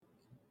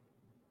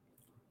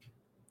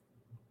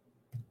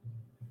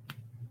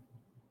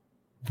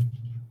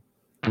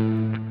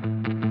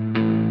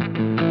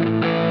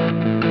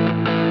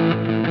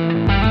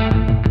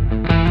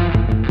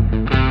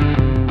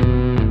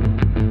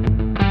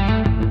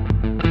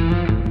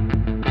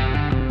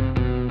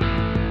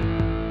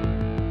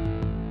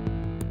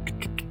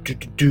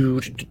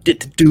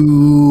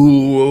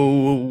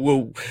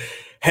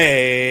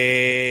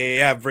Hey,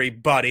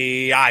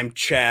 everybody, I'm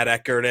Chad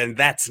Eckert, and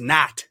that's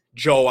not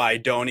Joe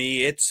Idoni.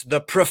 It's the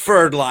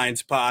Preferred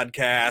Lines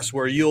podcast,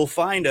 where you'll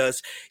find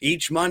us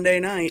each Monday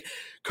night.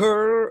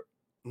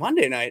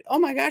 Monday night? Oh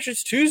my gosh,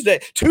 it's Tuesday.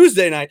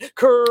 Tuesday night.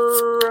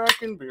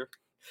 Cracking beer.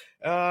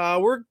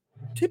 We're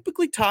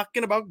typically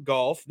talking about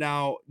golf.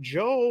 Now,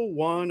 Joe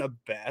won a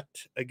bet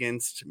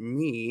against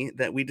me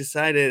that we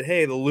decided,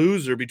 hey, the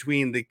loser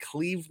between the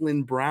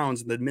Cleveland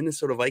Browns and the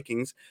Minnesota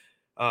Vikings,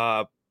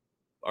 our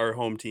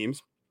home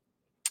teams,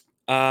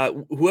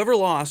 whoever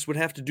lost would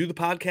have to do the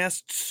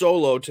podcast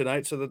solo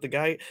tonight so that the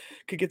guy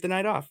could get the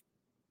night off.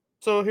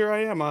 So here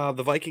I am.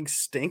 The Vikings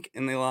stink,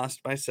 and they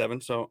lost by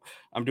 7. So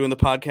I'm doing the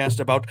podcast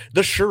about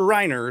the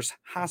Shriners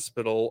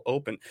Hospital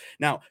Open.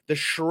 Now, the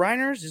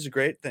Shriners is a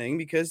great thing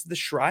because the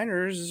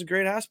Shriners is a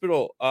great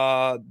hospital.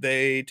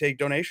 They take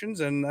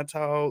donations, and that's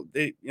how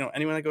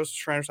anyone that goes to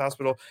Shriners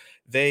Hospital,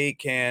 they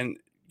can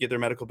get their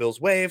medical bills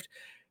waived.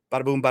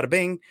 Bada boom, bada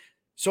bing.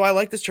 So I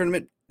like this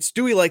tournament.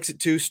 Stewie likes it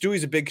too.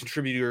 Stewie's a big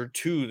contributor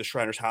to the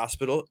Shriners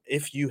Hospital.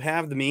 If you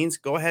have the means,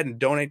 go ahead and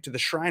donate to the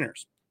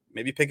Shriners.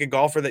 Maybe pick a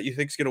golfer that you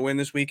think is going to win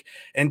this week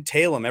and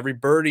tail him. Every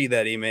birdie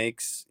that he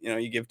makes,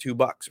 you give $2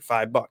 or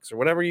 $5 or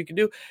whatever you can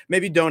do.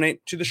 Maybe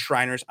donate to the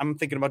Shriners. I'm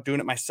thinking about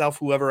doing it myself.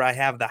 Whoever I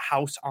have the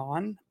house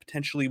on,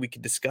 potentially we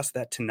could discuss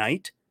that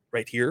tonight,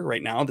 right here,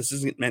 right now. This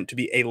isn't meant to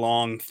be a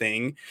long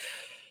thing.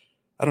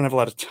 I don't have a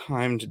lot of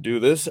time to do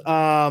this.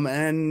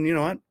 And you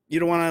know what? You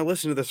don't want to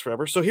listen to this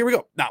forever. So here we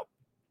go. Now,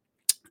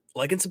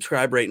 like and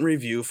subscribe, rate and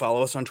review,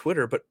 follow us on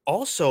Twitter, but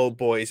also,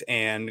 boys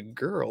and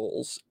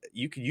girls,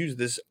 you could use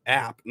this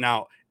app.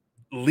 Now,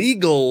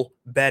 legal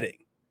betting.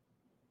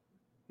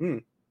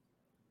 Did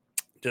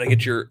I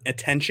get your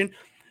attention?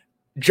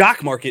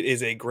 Jock Market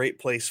is a great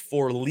place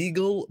for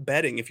legal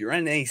betting. If you're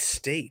in a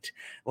state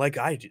like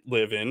I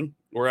live in,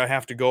 where I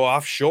have to go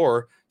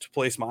offshore to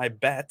place my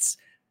bets,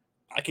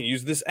 I can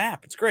use this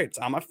app. It's great. It's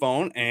on my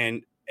phone,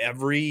 and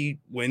every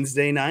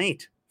Wednesday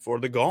night for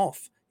the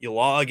golf, you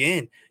log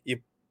in, you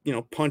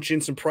punch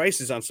in some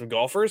prices on some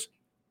golfers.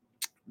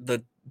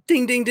 The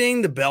ding, ding,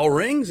 ding, the bell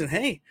rings, and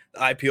hey, the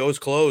IPO is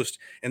closed.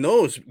 And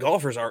those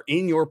golfers are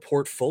in your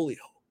portfolio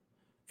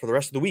for the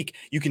rest of the week.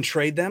 You can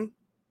trade them.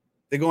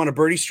 They go on a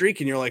birdie streak,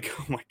 and you're like,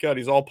 oh my God,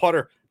 he's all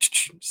putter.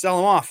 Sell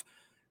him off.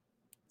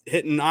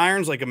 Hitting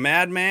irons like a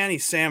madman.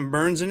 He's Sam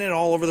Burns in it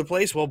all over the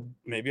place. Well,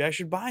 maybe I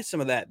should buy some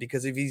of that,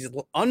 because if he's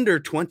under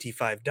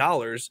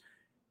 $25,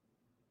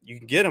 you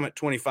can get him at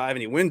 25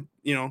 and he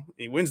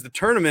wins the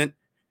tournament.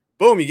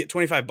 Boom, you get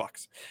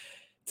 $25.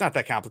 It's not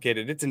that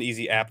complicated. It's an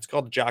easy app. It's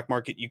called the Jock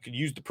Market. You could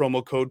use the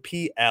promo code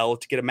PL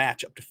to get a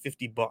match up to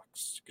 $50. You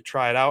could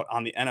try it out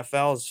on the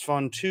NFL. It's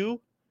fun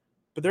too.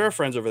 But there are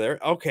friends over there.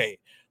 Okay,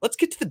 let's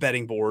get to the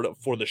betting board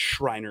for the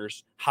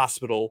Shriners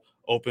Hospital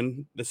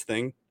Open. This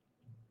thing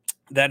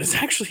that is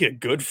actually a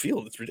good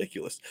field. It's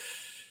ridiculous.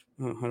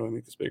 Oh, how do I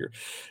make this bigger?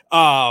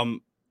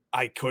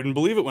 I couldn't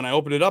believe it when I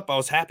opened it up. I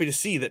was happy to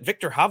see that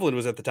Viktor Hovland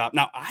was at the top.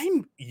 Now,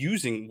 I'm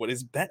using what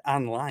is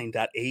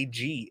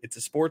betonline.ag. It's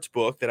a sports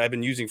book that I've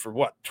been using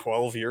for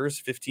 12 years,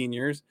 15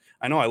 years.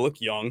 I know I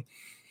look young.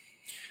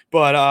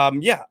 But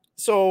yeah,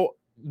 so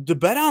the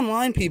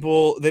BetOnline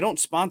people, they don't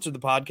sponsor the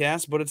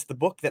podcast, but it's the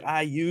book that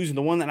I use and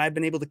the one that I've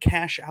been able to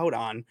cash out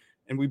on.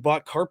 And we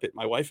bought carpet,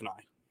 my wife and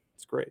I.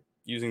 It's great.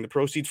 Using the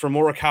proceeds from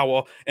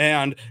Morikawa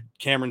and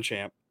Cameron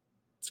Champ.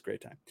 It's a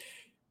great time.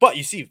 But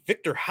you see,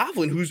 Viktor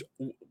Hovland, who's...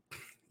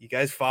 You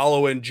guys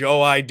following Joe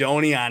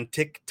Idoni on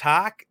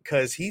TikTok?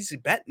 Because he's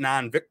betting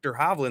on Viktor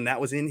Hovland.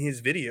 That was in his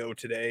video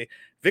today.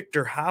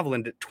 Viktor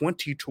Hovland at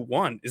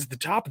 20-1 is the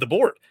top of the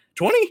board.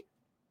 20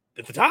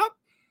 at the top?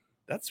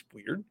 That's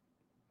weird.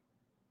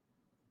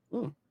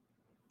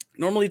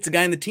 Normally it's a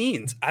guy in the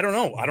teens. I don't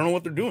know. I don't know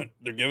what they're doing.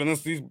 They're giving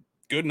us these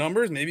good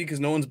numbers, maybe because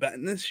no one's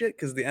betting this shit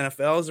because the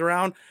NFL is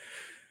around.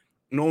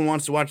 No one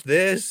wants to watch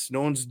this.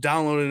 No one's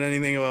downloaded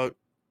anything about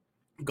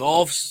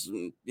golf's,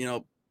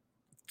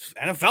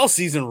 NFL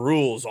season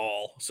rules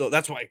all. So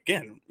that's why,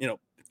 again, at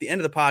the end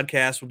of the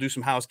podcast, we'll do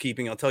some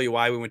housekeeping. I'll tell you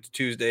why we went to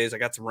Tuesdays. I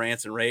got some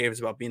rants and raves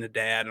about being a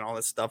dad and all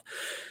this stuff.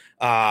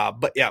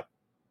 But yeah,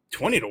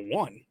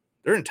 20-1.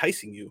 They're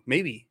enticing you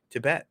maybe to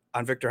bet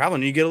on Viktor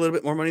Hovland. You get a little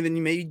bit more money than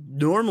you may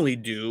normally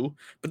do,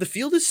 but the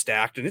field is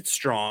stacked and it's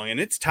strong and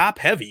it's top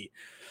heavy.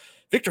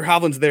 Viktor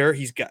Hovland's there.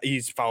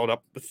 He's followed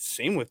up with the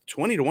same with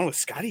 20-1 with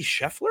Scotty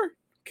Scheffler.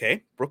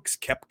 Okay. Brooks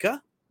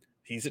Koepka.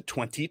 He's at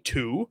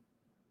 22.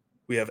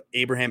 We have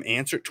Abraham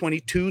Ancer at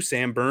 22.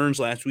 Sam Burns,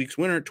 last week's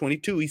winner, at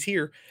 22. He's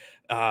here.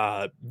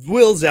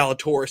 Will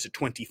Zalatoris at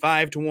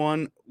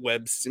 25-1.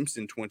 Webb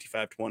Simpson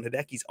 25-1.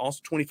 Hideki's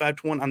also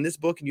 25-1 on this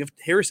book, and you have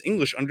Harris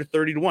English under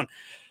 30-1.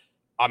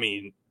 I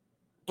mean,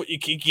 but it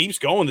keeps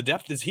going. The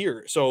depth is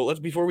here. So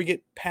before we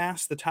get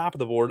past the top of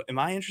the board, am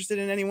I interested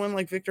in anyone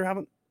like Viktor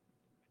Hovland?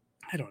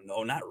 I don't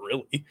know, not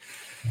really.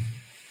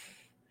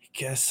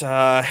 guess if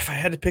I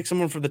had to pick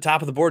someone from the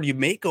top of the board, you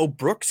may go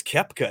Brooks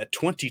Koepka at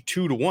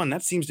 22-1.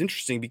 That seems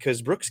interesting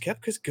because Brooks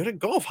Koepka's good at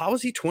golf. How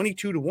is he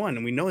 22-1?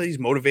 And we know that he's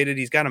motivated.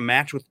 He's got a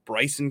match with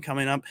Bryson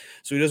coming up,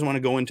 so he doesn't want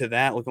to go into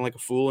that looking like a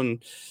fool.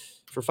 And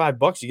for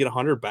 $5, you get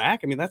 100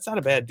 back. I mean, that's not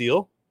a bad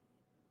deal.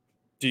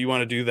 Do you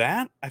want to do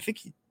that? I think,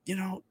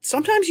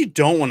 sometimes you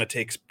don't want to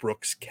take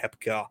Brooks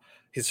Koepka,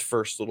 his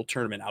first little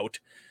tournament out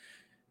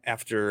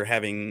after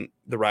having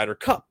the Ryder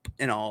Cup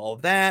and all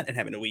of that and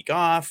having a week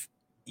off.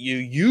 You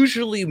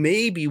usually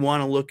maybe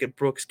want to look at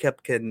Brooks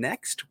Koepka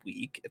next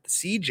week at the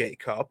CJ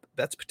Cup.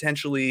 That's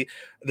potentially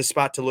the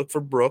spot to look for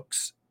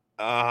Brooks.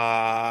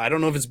 I don't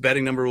know if his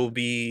betting number will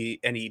be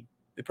it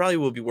probably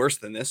will be worse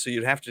than this. So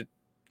you'd have to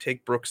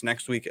take Brooks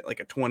next week at like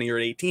a 20 or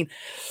 18.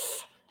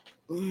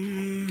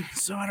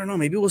 So I don't know.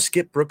 Maybe we'll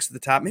skip Brooks at the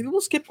top. Maybe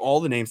we'll skip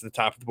all the names at the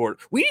top of the board.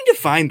 We need to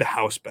find the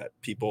house bet,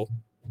 people.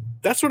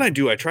 That's what I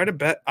do. I try to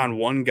bet on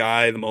one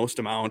guy the most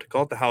amount. I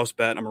call it the house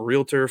bet. I'm a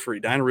realtor for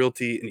Edina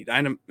Realty in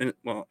Edina.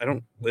 Well, I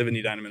don't live in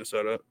Edina,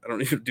 Minnesota. I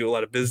don't even do a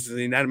lot of business in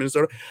Edina,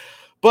 Minnesota.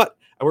 But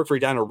I work for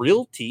Edina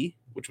Realty,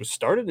 which was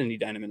started in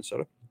Edina,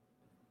 Minnesota.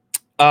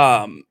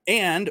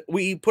 And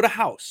we put a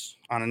house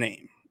on a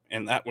name,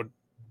 and that would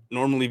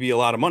normally be a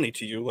lot of money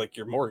to you, like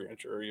your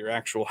mortgage or your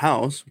actual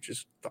house, which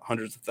is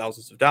hundreds of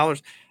thousands of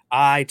dollars.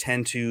 I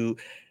tend to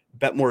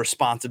bet more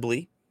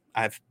responsibly.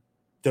 I've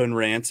done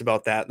rants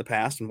about that in the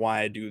past and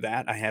why I do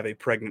that. I have a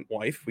pregnant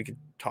wife. We could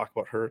talk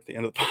about her at the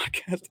end of the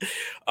podcast,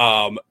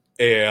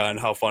 and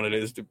how fun it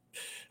is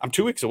I'm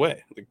 2 weeks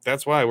away. Like,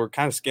 that's why we're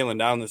kind of scaling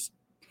down this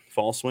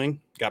fall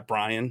swing. Got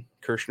Brian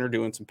Kirshner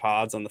doing some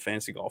pods on the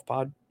Fantasy Golf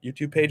Pod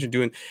YouTube page and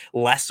doing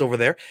less over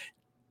there.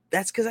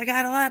 That's because I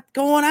got a lot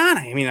going on.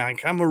 I mean,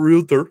 I'm a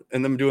realtor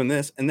and I'm doing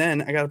this. And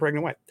then I got a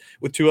pregnant wife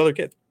with 2 other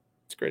kids.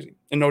 It's crazy.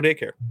 And no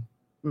daycare.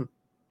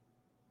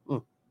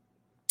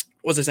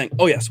 What was I saying?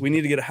 Oh, yes, we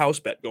need to get a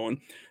house bet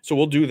going. So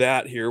we'll do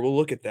that here. We'll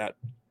look at that.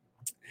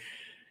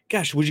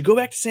 Gosh, would you go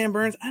back to Sam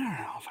Burns? I don't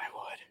know if I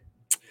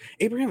would.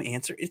 Abraham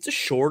Answer, it's a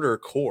shorter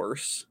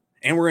course,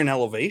 and we're in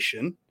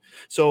elevation.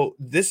 So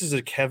this is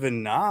a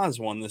Kevin Nas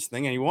won this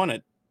thing, and he won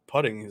it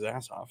putting his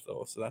ass off,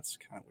 though. So that's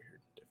kind of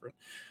weird, different.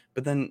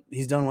 But then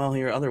he's done well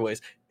here other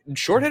ways.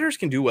 Short hitters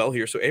can do well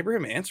here. So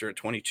Abraham Answer at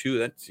 22,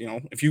 that's,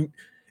 if you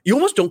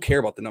almost don't care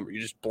about the number.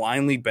 You just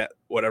blindly bet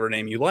whatever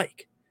name you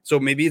like. So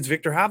maybe it's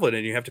Victor Hovland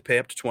and you have to pay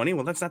up to 20.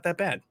 Well, that's not that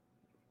bad.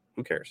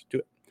 Who cares? Do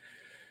it.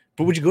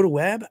 But would you go to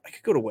Webb? I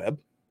could go to Webb.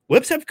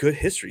 Webbs have good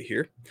history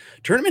here.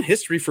 Tournament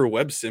history for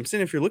Webb Simpson.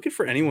 If you're looking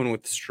for anyone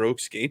with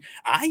strokes gained,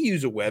 I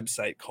use a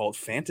website called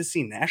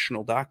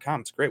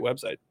fantasynational.com. It's a great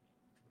website.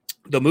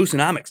 The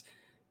Mooseonomics.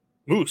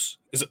 Moose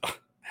is a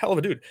hell of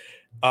a dude.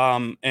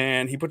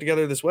 And he put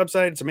together this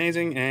website. It's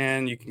amazing.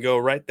 And you can go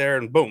right there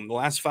and boom, the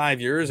last 5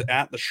 years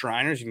at the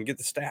Shriners, you can get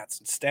the stats.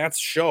 And stats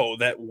show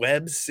that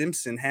Webb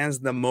Simpson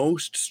has the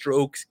most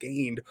strokes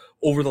gained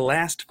over the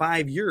last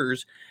 5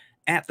 years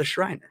at the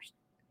Shriners.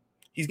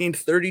 He's gained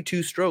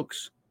 32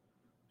 strokes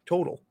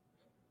total.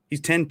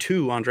 He's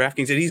 10-2 on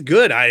DraftKings, and he's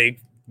good.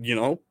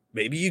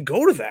 Maybe you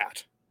go to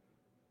that.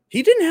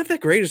 He didn't have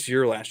that greatest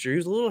year last year. He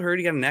was a little hurt.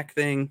 He got a neck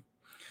thing.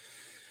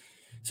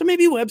 So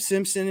maybe Webb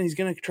Simpson, he's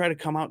going to try to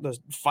come out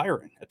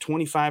firing at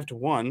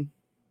 25-1.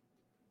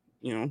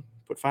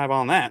 Put 5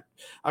 on that.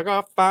 I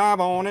got 5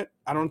 on it.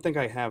 I don't think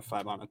I have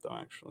 5 on it, though,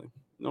 actually.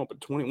 No,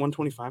 but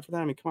 125 for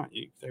that? I mean, come on.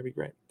 That'd be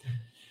great.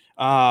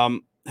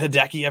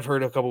 Hideki, I've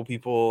heard a couple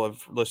people.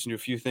 I've listened to a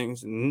few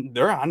things, and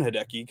they're on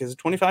Hideki because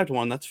it's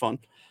 25-1. That's fun.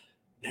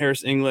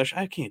 Harris English,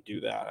 I can't do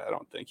that, I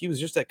don't think. He was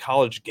just at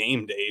College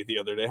Game Day the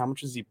other day. How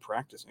much is he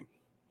practicing?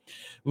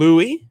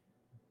 Louis?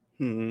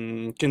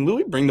 Can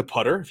Louis bring the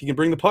putter? If he can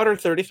bring the putter,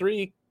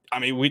 33, I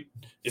mean,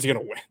 is he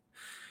going to win?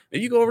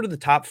 Maybe you go over to the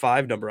top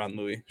 5 number on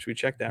Louis. Should we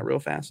check that real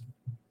fast?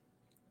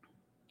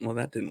 Well,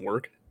 that didn't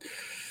work.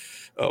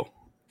 Oh,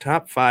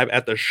 top 5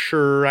 at the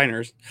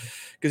Shriners.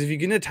 Because if you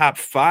get a top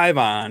 5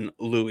 on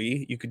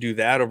Louis, you could do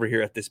that over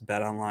here at this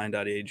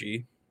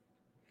betonline.ag.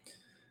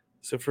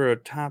 So for a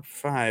top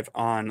 5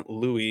 on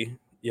Louis,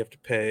 you have to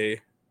pay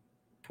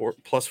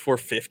plus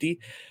 450.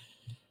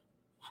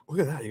 Look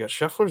at that. You got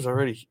Scheffler's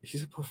already.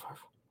 He's at plus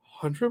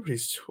 500, but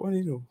he's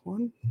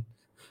 20-1.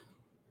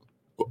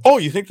 Oh,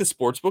 you think the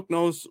sportsbook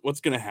knows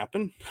what's going to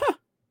happen? Huh.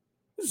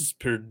 This is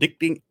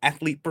predicting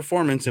athlete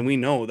performance, and we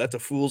know that's a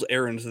fool's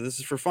errand, so this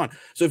is for fun.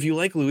 So if you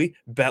like Louis,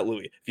 bet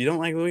Louis. If you don't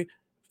like Louis,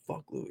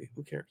 fuck Louis.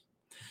 Who cares?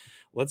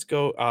 Let's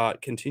go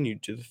continue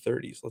to the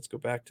 30s. Let's go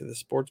back to the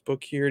sports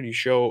book here. And you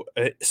show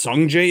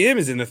Sung J M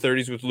is in the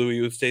 30s with Louis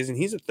Oosthuizen.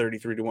 He's at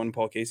 33-1.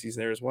 Paul Casey's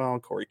there as well.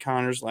 Corey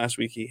Connors last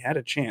week, he had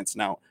a chance.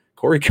 Now,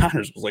 Corey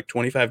Connors was like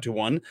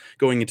 25-1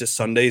 going into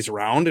Sunday's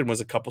round and was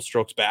a couple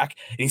strokes back.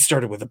 And he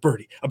started with a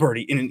birdie,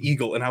 and an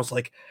eagle. And I was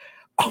like,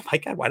 oh my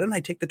God, why didn't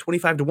I take the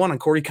 25-1 on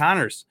Corey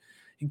Connors?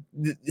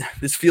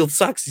 This field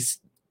sucks. He's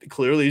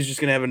just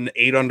going to have an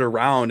 8-under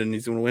round and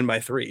he's going to win by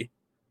 3.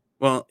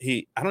 Well,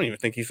 I don't even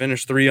think he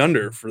finished 3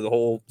 under for the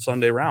whole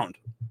Sunday round.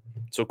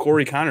 So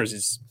Corey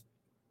Connors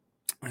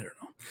I don't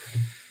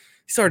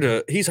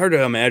know. He's hard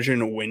to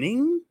imagine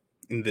winning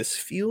in this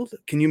field.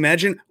 Can you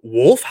imagine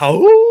Wolf?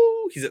 How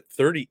he's at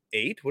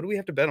 38? What do we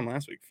have to bet him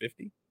last week?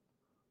 50?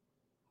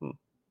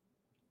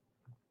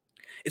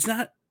 It's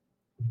not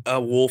a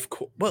Wolf.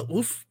 Well,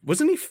 Wolf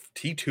wasn't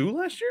he T2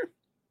 last year?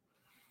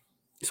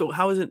 So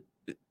how is it?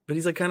 But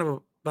he's like kind of a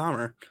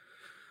bomber.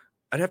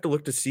 I'd have to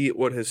look to see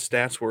what his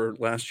stats were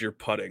last year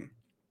putting,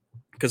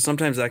 because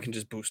sometimes that can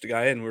just boost a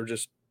guy, and we're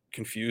just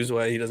confused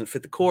why he doesn't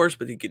fit the course.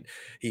 But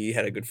he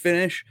had a good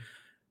finish.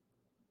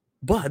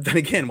 But then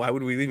again, why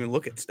would we even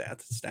look at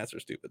stats? Stats are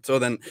stupid. So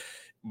then,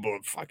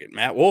 fuck it,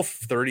 Matt Wolf,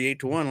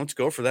 38-1. Let's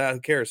go for that. Who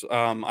cares?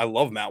 I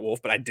love Matt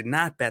Wolf, but I did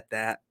not bet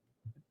that.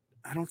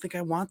 I don't think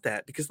I want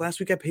that, because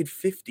last week I paid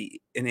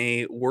 50 in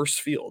a worse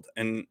field,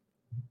 and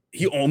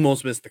he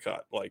almost missed the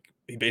cut. Like,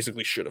 he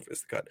basically should have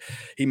missed the cut.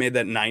 He made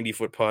that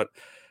 90-foot putt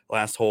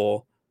last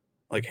hole,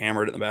 like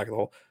hammered it in the back of the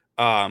hole,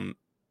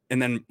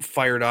 and then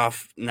fired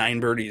off 9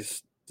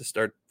 birdies to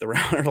start the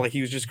round. Like,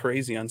 he was just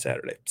crazy on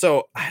Saturday.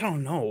 So I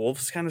don't know.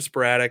 Wolf's kind of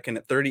sporadic, and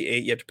at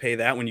 38, you have to pay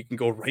that when you can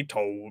go right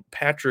to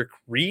Patrick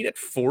Reed at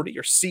 40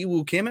 or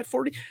Siwoo Kim at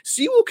 40.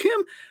 Siwoo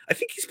Kim, I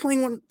think he's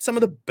playing some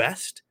of the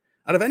best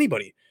out of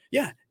anybody.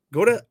 Yeah,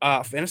 go to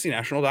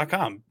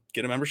fantasynational.com,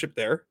 get a membership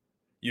there,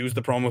 use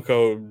the promo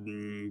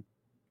code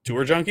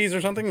Tour Junkies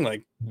or something.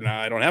 Like,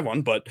 I don't have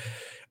one, but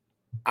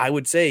I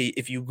would say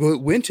if you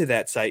went to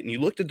that site and you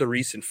looked at the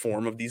recent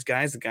form of these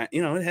guys,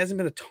 it hasn't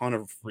been a ton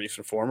of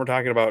recent form. We're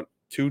talking about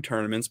 2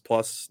 tournaments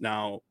plus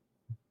now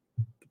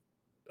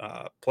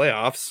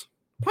playoff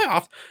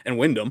and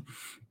Wyndham,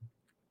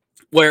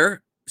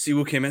 where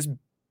Siwoo Kim has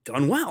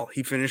done well.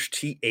 He finished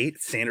T8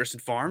 at Sanderson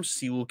Farms.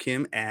 Siwoo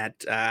Kim at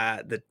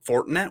the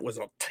Fortinet was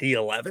a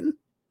T11.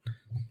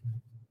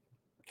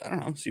 I don't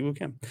know. Siwoo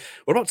Kim.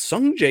 What about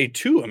Sungjae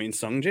too? I mean,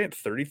 Sungjae at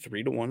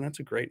 33-1. That's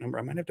a great number.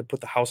 I might have to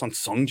put the house on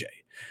Sungjae.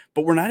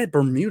 But we're not at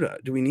Bermuda.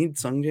 Do we need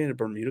Sungjae at a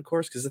Bermuda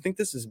course? Because I think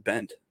this is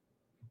bent.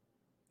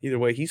 Either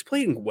way, he's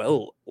playing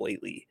well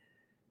lately.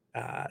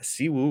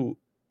 Siwoo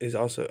is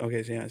also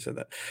okay. So yeah, I said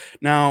that.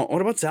 Now,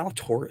 what about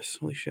Zalatoris?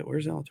 Holy shit,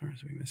 where's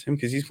Zalatoris? We miss him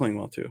because he's playing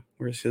well too.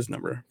 Where's his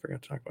number?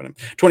 Forgot to talk about him.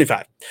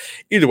 25.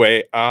 Either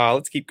way,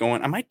 let's keep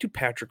going. I might do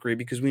Patrick Reed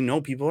because we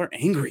know people are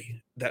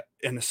angry,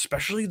 and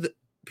especially the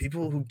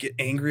people who get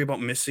angry about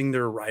missing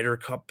their Ryder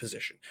Cup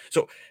position.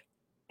 So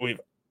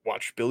we've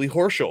watched Billy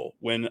Horschel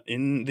win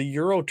in the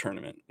Euro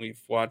tournament. We've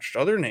watched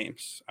other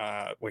names,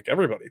 like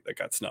everybody that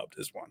got snubbed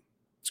has won.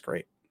 It's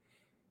great.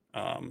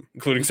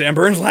 Including Sam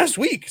Burns last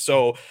week.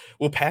 So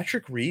will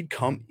Patrick Reed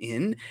come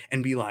in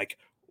and be like,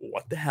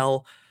 what the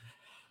hell?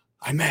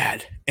 I'm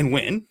mad, and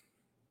win?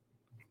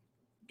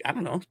 I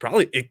don't know.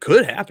 It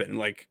could happen.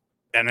 Like,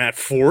 and at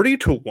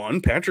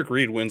 40-1, Patrick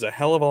Reed wins a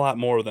hell of a lot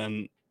more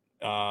than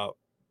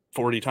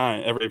 40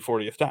 times every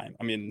 40th time.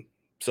 I mean,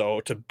 so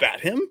to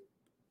bet him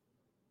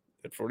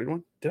at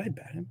 41, did I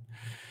bet him?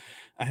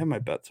 I have my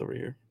bets over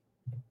here.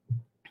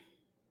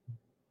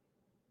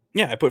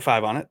 Yeah, I put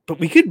 5 on it, but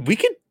we could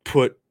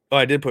put. Oh,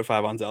 I did put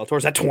 5 on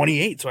Zalatoris at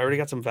 28, so I already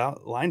got some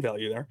line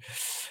value there.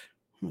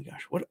 Oh my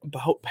gosh, what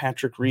about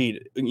Patrick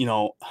Reed?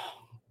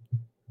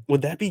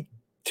 Would that be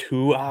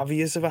too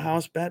obvious of a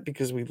house bet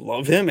because we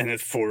love him, and at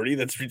 40,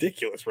 that's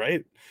ridiculous,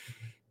 right?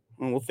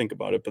 Well, we'll think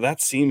about it, but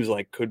that seems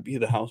like could be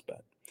the house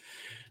bet.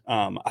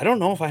 I don't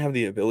know if I have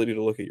the ability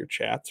to look at your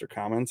chats or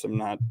comments. I'm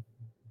not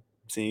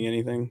seeing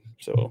anything,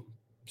 so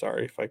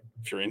sorry if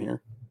you're in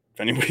here,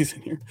 if anybody's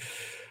in here.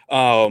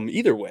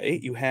 Either way,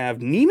 you have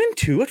Neiman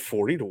 2 at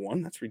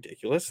 40-1. That's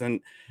ridiculous.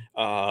 And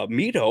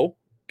Mito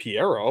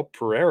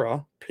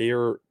Pereira.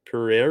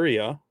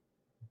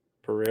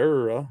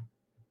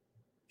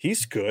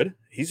 He's good.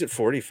 He's at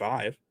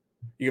 45.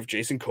 You have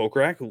Jason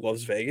Kokrak, who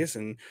loves Vegas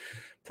and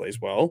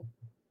plays well,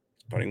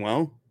 putting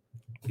well.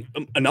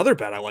 Another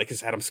bet I like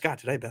is Adam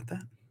Scott. Did I bet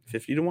that?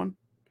 50-1?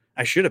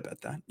 I should have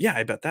bet that. Yeah,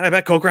 I bet that. I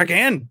bet Kokrak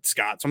and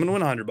Scott. So I'm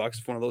going to win $100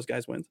 if one of those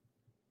guys wins.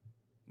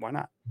 Why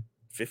not?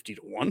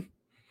 50-1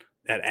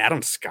 at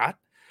Adam Scott.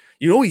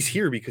 You know he's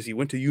here because he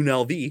went to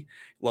UNLV,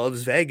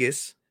 loves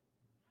Vegas.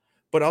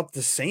 But at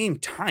the same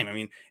time, I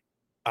mean,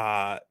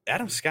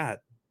 Adam Scott,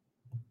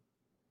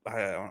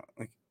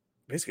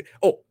 basically.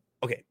 Oh,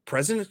 okay.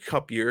 President's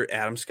Cup year,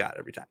 Adam Scott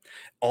every time.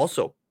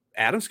 Also,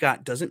 Adam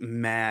Scott doesn't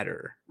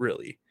matter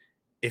really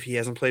if he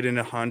hasn't played in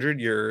 100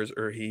 years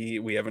or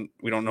we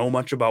don't know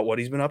much about what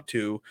he's been up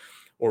to,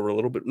 or we're a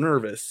little bit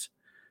nervous.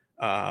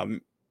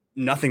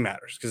 Nothing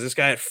matters because this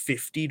guy at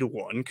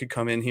 50-1 could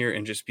come in here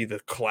and just be the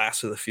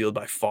class of the field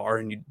by far,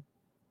 and you'd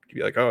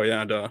be like, oh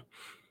yeah, duh.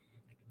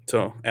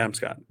 So Adam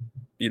Scott,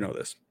 you know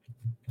this.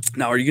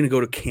 Now, are you going to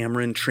go to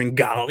Cameron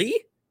Tringali?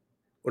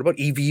 What about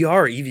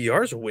EVR?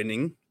 EVR's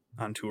winning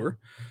on tour.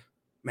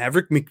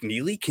 Maverick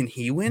McNeely, can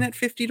he win at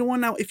 50-1?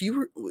 Now, if you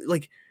were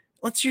like,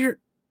 you're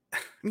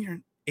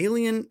an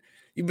alien.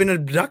 You've been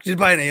abducted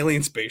by an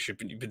alien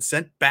spaceship and you've been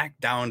sent back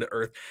down to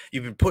Earth.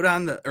 You've been put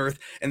on the Earth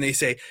and they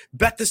say,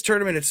 bet this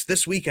tournament. It's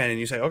this weekend. And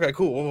you say, okay,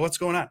 cool. Well, what's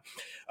going on?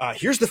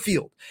 Here's the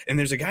field. And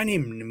there's a guy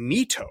named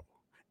Mito.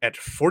 at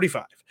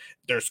 45.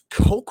 There's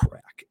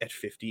Kokrak at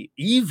 50.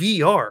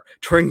 EVR,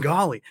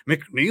 Tringali,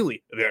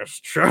 McNeely. There's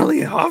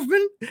Charlie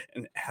Hoffman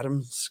and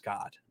Adam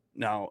Scott.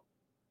 Now,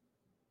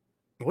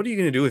 what are you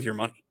going to do with your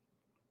money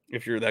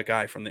if you're that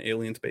guy from the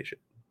alien spaceship?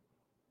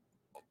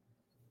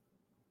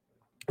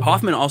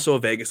 Hoffman also a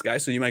Vegas guy,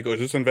 so you might go, is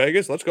this in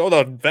Vegas? Let's go,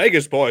 the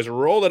Vegas boys.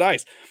 Roll the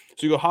dice.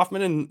 So you go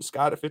Hoffman and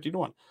Scott at 50-1.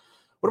 What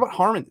about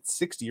Harmon at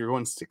 60? You're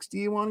going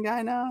 61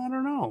 guy now? I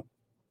don't know.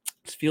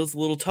 This feels a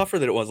little tougher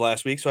than it was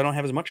last week, so I don't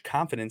have as much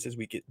confidence as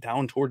we get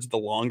down towards the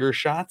longer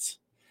shots.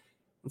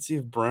 Let's see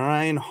if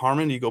Brian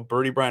Harmon, do you go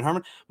Birdie, Brian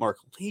Harmon, Mark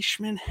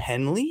Leishman,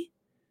 Henley,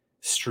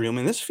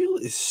 Strewman. This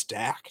field is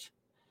stacked.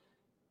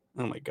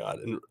 Oh my God.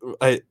 And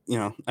I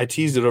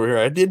teased it over here.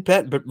 I did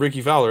bet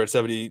Ricky Fowler at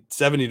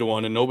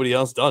 70-1, and nobody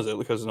else does it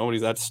because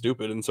nobody's that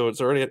stupid. And so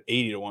it's already at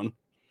 80-1.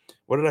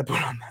 What did I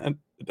put on that?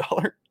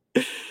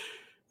 $1?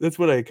 That's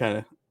what I I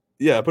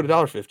put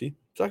 $1.50.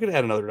 So I could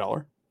add another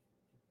 $1.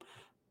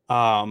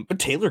 But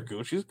Taylor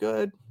Gooch is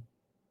good.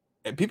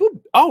 And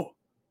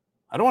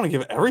I don't want to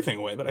give everything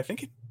away, but I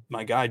think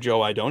my guy Joe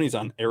Idoni's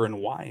on Aaron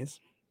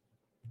Wise.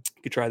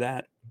 You could try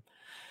that.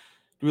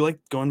 Do we like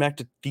going back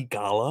to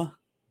Theegala?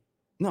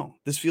 No,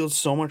 this feels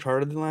so much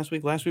harder than last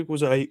week. Last week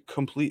was a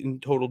complete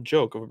and total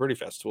joke of a birdie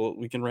fest. Well,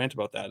 we can rant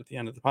about that at the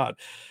end of the pod.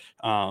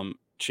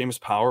 Seamus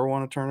Power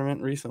won a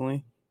tournament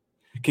recently.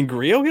 Can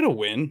Griot get a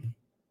win?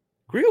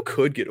 Griot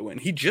could get a win.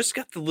 He just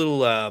got the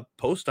little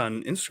post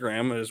on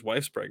Instagram that his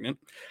wife's pregnant.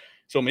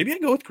 So maybe I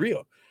go with Griot.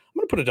 I'm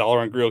going to put $1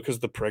 on Griot because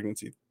of the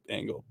pregnancy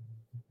angle.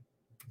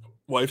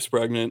 Wife's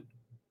pregnant.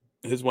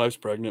 His wife's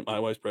pregnant. My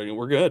wife's pregnant.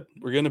 We're good.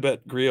 We're going to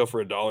bet Griot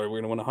for $1. We're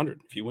going to win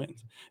 100 if he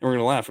wins. And we're going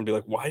to laugh and be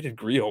like, why did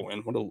Griot win?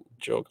 What a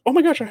joke. Oh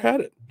my gosh, I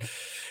had it.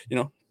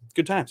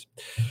 Good times.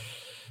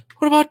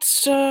 What about,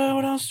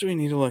 what else do we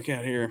need to look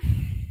at here?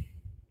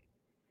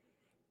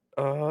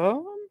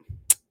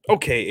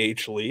 Okay,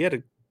 H. Lee at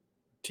a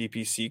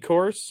TPC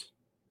course.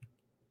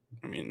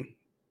 I mean,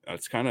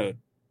 that's kind of,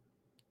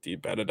 do you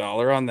bet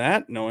 $1 on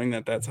that, knowing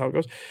that that's how it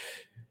goes?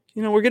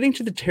 We're getting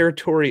to the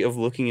territory of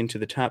looking into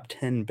the top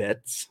 10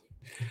 bets.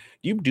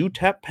 Do you do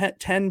top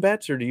 10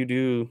 bets or do you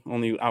do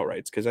only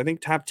outrights? Because I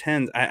think top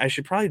 10s, I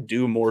should probably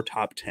do more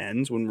top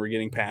 10s when we're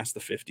getting past the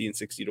 50 and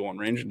 60-1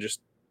 range and just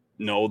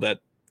know that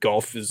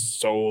golf is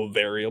so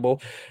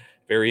variant.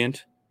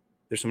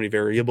 There's so many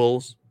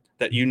variables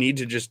that you need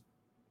to just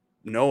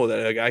know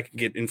that a guy can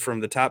get in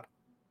from the top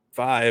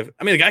 5.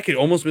 I mean, a guy could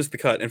almost miss the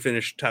cut and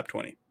finish top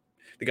 20.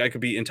 The guy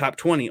could be in top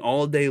 20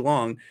 all day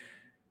long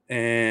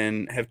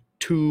and have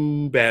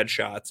 2 bad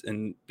shots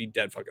and be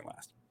dead fucking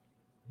last.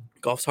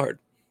 Golf's hard.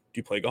 Do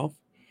you play golf?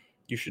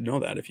 You should know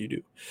that if you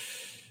do.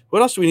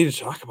 What else do we need to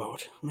talk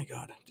about? Oh my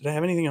God. Did I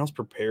have anything else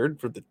prepared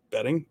for the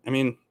betting? I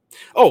mean,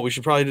 we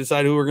should probably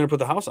decide who we're going to put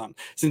the house on,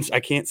 since I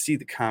can't see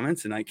the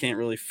comments and I can't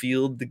really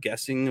field the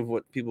guessing of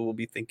what people will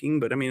be thinking.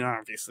 But I mean,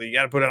 obviously you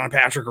got to put it on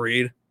Patrick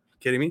Reed.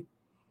 Kidding me?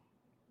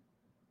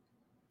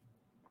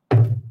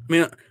 I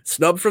mean,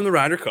 snub from the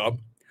Ryder Cup,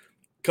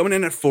 coming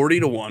in at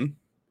 40-1.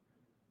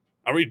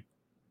 We're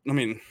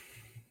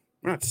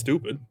not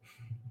stupid.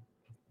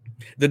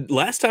 The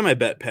last time I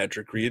bet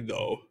Patrick Reed,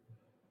 though,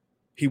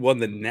 he won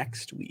the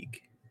next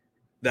week.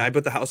 I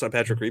put the house on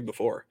Patrick Reed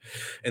before,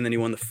 and then he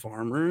won the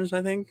Farmers,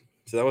 I think.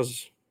 So that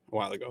was a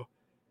while ago.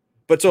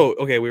 But we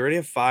already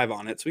have 5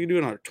 on it, so we can do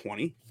another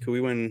 20. Could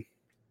we win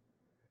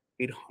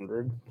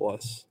 800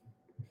 plus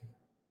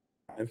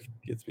 5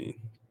 gets me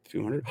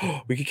 200?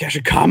 Oh, we could cash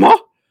a comma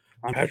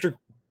on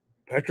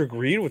Patrick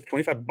Reed with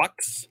 $25.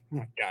 Oh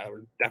my God,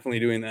 we're definitely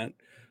doing that.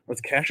 Let's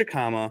cash a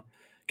comma,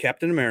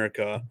 Captain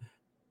America,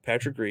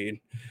 Patrick Reed.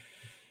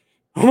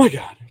 Oh my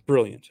God,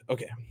 brilliant.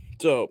 Okay,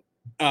 so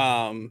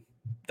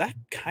that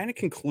kind of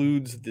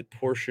concludes the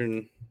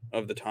portion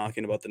of the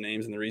talking about the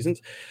names and the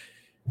reasons.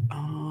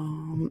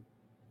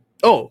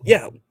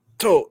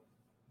 So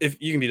if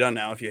you can be done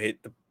now if you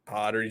hate the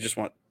pod or you just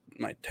want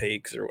my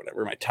takes or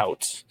whatever, my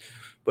touts.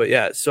 But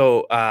yeah,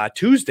 so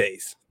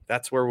Tuesdays,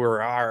 that's where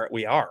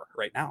we are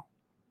right now,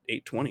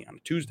 8:20 on a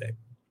Tuesday.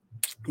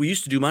 We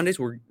used to do Mondays.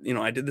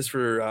 I did this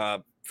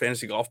for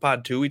Fantasy Golf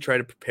Pod too. We try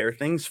to prepare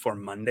things for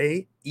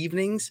Monday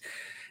evenings.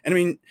 And I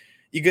mean,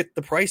 you get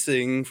the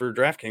pricing for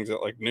DraftKings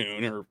at like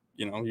noon, or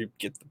you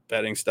get the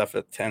betting stuff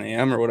at 10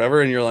 a.m. or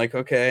whatever, and you're like,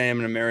 okay, I'm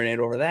going to marinate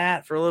over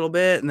that for a little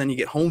bit. And then you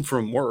get home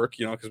from work,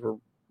 because we're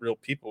real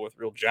people with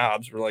real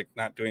jobs. We're like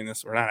not doing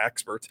this. We're not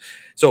experts.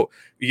 So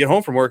you get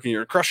home from work and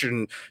you're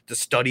crushing to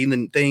studying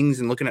the things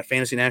and looking at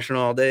Fantasy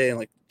National all day and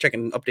like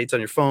checking updates on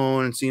your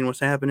phone and seeing what's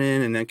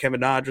happening. And then Kevin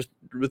Dodd just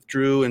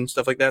withdrew and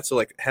stuff like that. So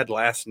like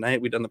last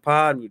night we done the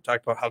pod. We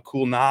talked about how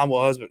cool Nah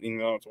was, but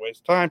it's a waste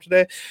of time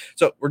today.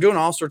 So we're doing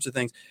all sorts of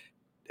things.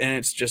 And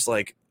it's just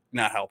like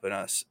not helping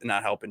us,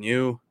 not helping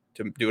you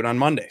to do it on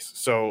Mondays.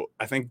 So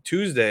I think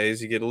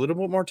Tuesdays you get a little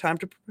bit more time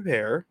to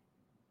prepare.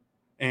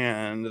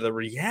 And the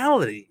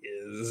reality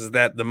is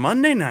that the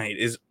Monday night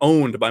is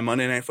owned by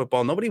Monday Night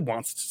Football. Nobody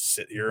wants to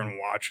sit here and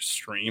watch a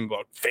stream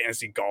about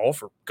fantasy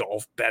golf or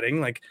golf betting.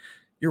 Like,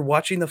 you're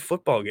watching the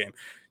football game.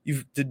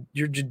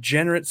 You're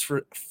degenerates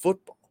for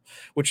football.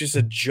 which is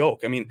a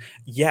joke. I mean,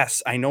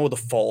 yes, I know the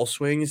fall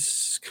swing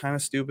is kind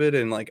of stupid,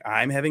 and like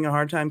I'm having a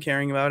hard time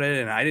caring about it.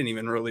 And I didn't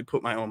even really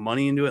put my own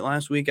money into it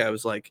last week. I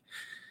was like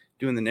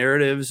doing the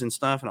narratives and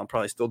stuff, and I'll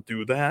probably still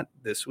do that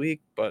this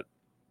week. But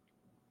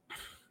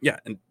yeah,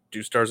 and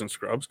do Stars and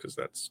Scrubs because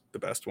that's the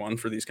best one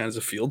for these kinds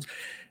of fields.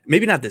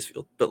 Maybe not this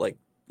field, but like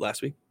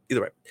last week.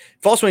 Either way,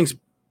 fall swing's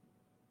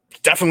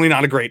definitely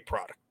not a great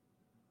product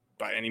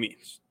by any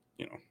means.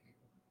 You know,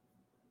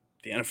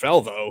 the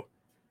NFL though,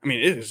 I mean,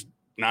 it is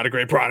not a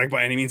great product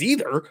by any means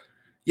either.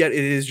 Yet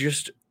it is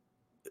just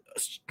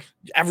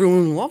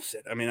everyone loves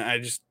it. I mean,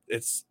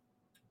 it's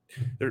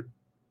there.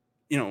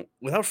 You know,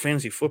 without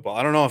fantasy football,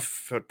 I don't know if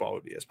football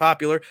would be as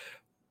popular.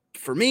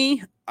 For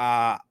me,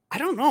 I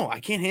don't know.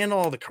 I can't handle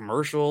all the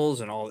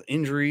commercials and all the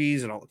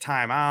injuries and all the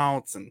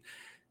timeouts and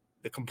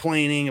the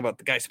complaining about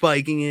the guy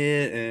spiking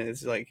it. And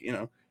it's like, you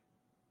know,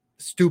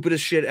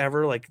 stupidest shit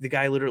ever. Like the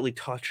guy literally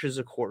touches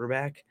a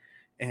quarterback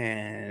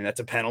and that's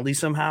a penalty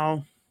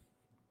somehow.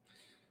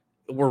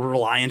 We're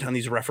reliant on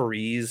these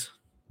referees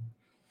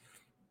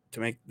to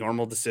make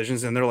normal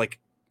decisions. And they're like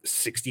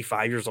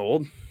 65 years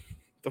old.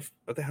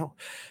 What the hell?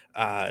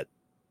 I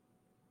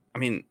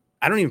mean,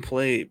 I don't even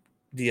play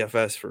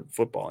DFS for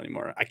football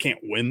anymore. I can't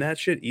win that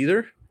shit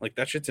either. Like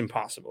that shit's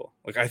impossible.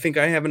 Like I think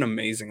I have an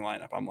amazing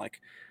lineup. I'm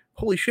like,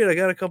 holy shit, I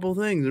got a couple of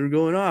things that are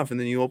going off. And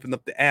then you open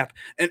up the app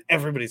and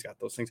everybody's got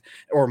those things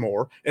or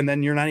more. And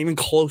then you're not even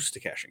close to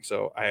cashing.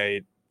 So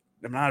I'm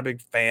not a big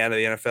fan of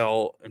the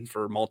NFL and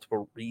for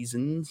multiple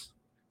reasons.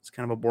 It's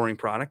kind of a boring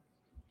product.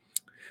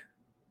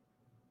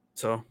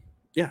 So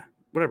yeah,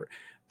 whatever.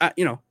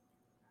 You know,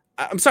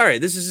 I'm sorry.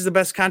 This is the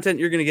best content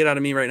you're going to get out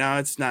of me right now.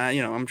 It's not,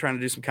 you know, I'm trying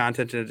to do some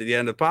content at the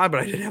end of the pod,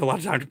 but I didn't have a lot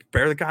of time to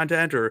prepare the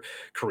content or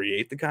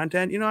create the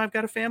content. You know, I've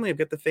got a family. I've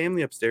got the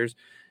family upstairs.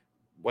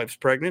 Wife's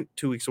pregnant,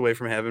 2 weeks away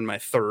from having my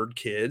third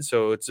kid.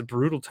 So it's a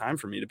brutal time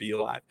for me to be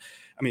alive.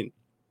 I mean,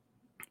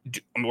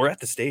 we're at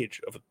the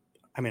stage of,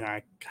 I mean,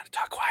 I got to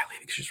talk quietly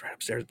because she's right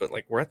upstairs, but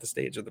like we're at the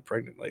stage of the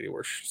pregnant lady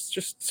where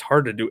it's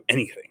hard to do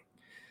anything.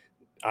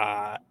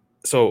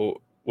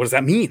 So what does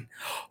that mean?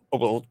 Oh,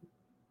 well,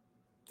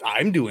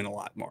 I'm doing a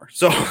lot more.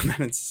 So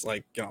then it's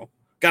like, you know,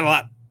 got a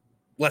lot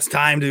less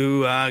time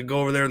to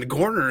go over there in the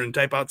corner and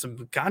type out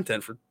some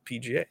content for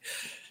PGA.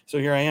 So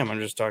here I am. I'm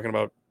just talking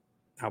about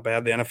how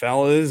bad the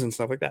NFL is and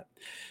stuff like that.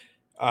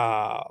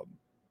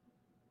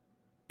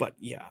 But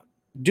yeah,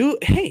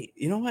 hey,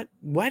 you know what?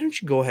 Why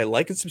don't you go ahead,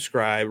 like and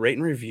subscribe, rate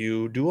and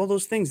review, do all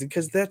those things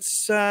because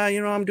that's, you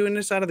know, I'm doing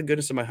this out of the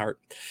goodness of my heart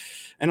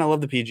and I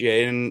love the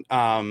PGA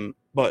and,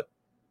 but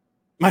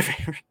my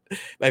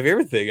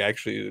favorite thing,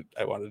 actually,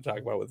 I wanted to talk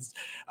about was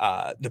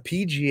the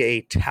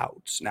PGA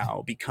touts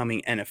now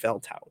becoming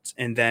NFL touts,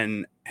 and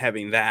then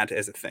having that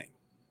as a thing,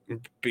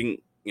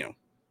 being, you know,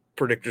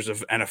 predictors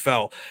of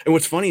NFL. And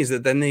what's funny is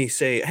that then they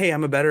say, "Hey,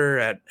 I'm better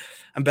at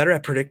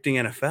predicting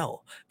NFL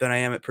than I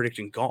am at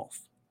predicting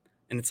golf,"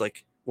 and it's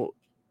like, well,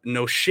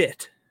 no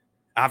shit,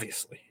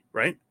 obviously,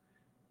 right?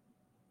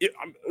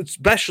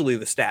 Especially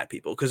the stat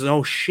people, because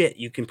no shit,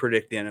 you can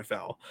predict the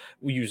NFL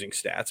using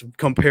stats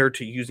compared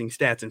to using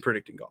stats and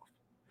predicting golf.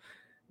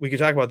 We could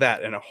talk about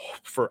that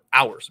for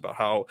hours about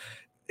how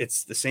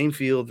it's the same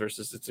field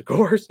versus it's a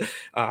course.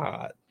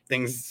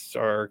 Things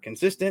are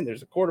consistent.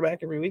 There's a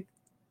quarterback every week.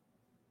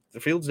 The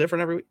field's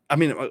different every week. I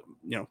mean,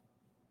 you know,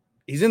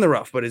 he's in the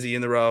rough, but is he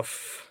in the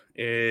rough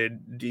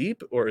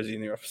deep or is he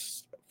in the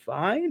rough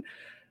fine?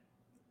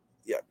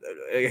 Yeah,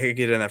 I could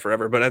get in that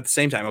forever, but at the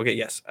same time, okay,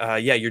 yes,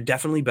 yeah, you're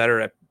definitely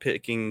better at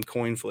picking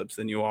coin flips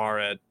than you are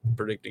at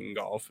predicting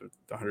golf with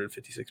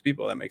 156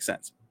 people. That makes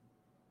sense.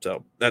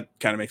 So that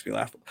kind of makes me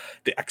laugh.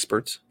 The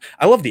experts,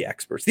 I love the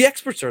experts. The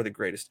experts are the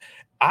greatest.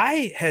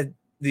 I had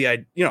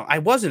you know, I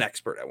was an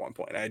expert at one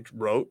point. I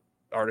wrote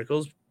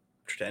articles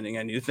pretending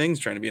I knew things,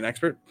 trying to be an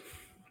expert,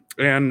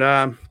 and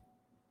at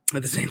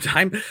the same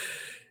time,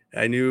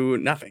 I knew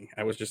nothing.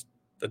 I was just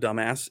a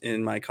dumbass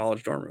in my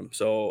college dorm room.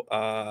 So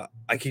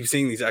I keep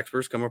seeing these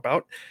experts come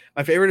about.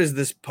 My favorite is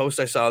this post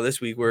I saw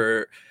this week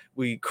where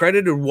we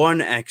credited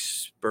one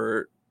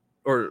expert,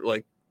 or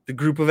like the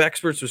group of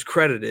experts was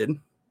credited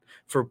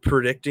for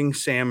predicting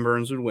Sam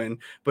Burns would win.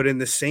 But in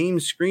the same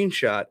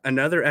screenshot,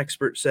 another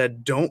expert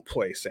said, don't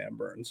play Sam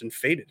Burns and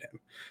faded him.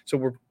 So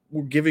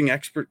we're giving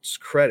experts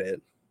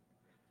credit,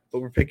 but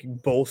we're picking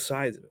both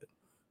sides of it.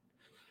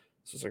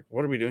 So it's like,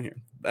 what are we doing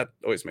here? That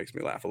always makes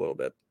me laugh a little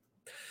bit.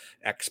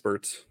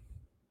 Experts.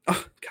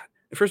 Oh, God.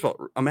 First of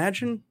all,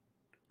 imagine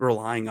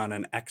relying on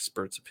an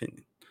expert's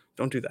opinion.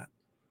 Don't do that.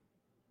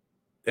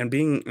 And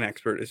being an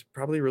expert is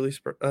probably really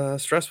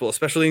stressful,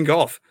 especially in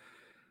golf.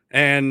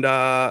 And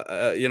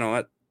you know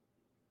what?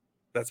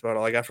 That's about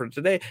all I got for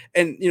today.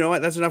 And you know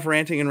what? That's enough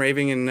ranting and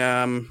raving.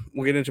 And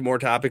we'll get into more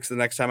topics the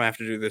next time I have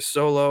to do this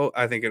solo.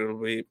 I think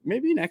it'll be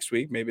maybe next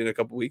week, maybe in a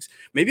couple weeks.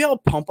 Maybe I'll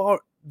pump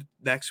out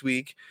next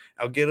week.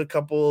 I'll get a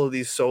couple of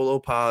these solo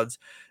pods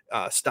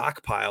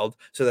stockpiled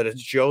so that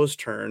it's Joe's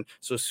turn.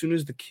 So as soon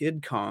as the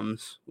kid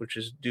comes, which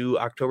is due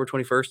October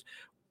 21st,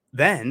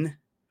 then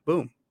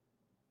boom,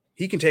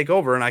 he can take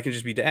over and I can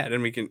just be dad,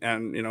 and we can,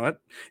 and you know what?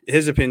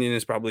 His opinion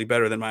is probably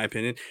better than my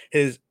opinion.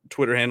 His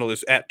Twitter handle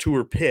is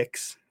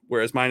 @TourPicks,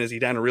 whereas mine is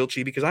Edina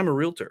Realty, because I'm a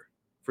realtor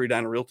for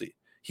Edina Realty.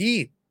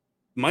 He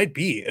might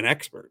be an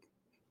expert.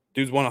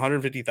 Dude's won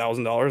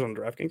 $150,000 on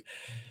DraftKings.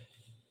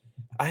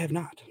 I have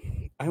not.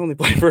 I only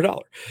played for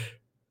 $1.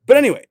 But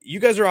anyway, you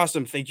guys are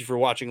awesome. Thank you for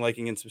watching,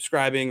 liking, and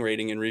subscribing,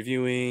 rating and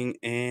reviewing.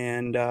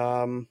 And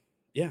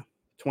yeah,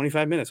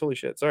 25 minutes. Holy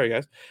shit. Sorry,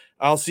 guys.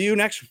 I'll see you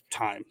next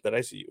time that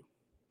I see you.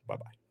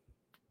 Bye-bye.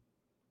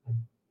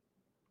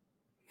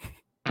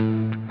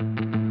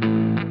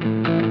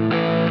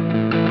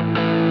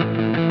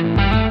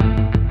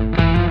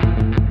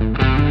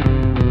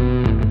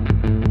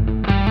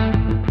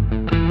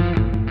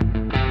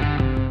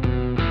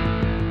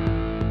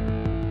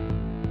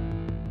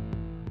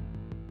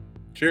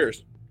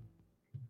 Cheers.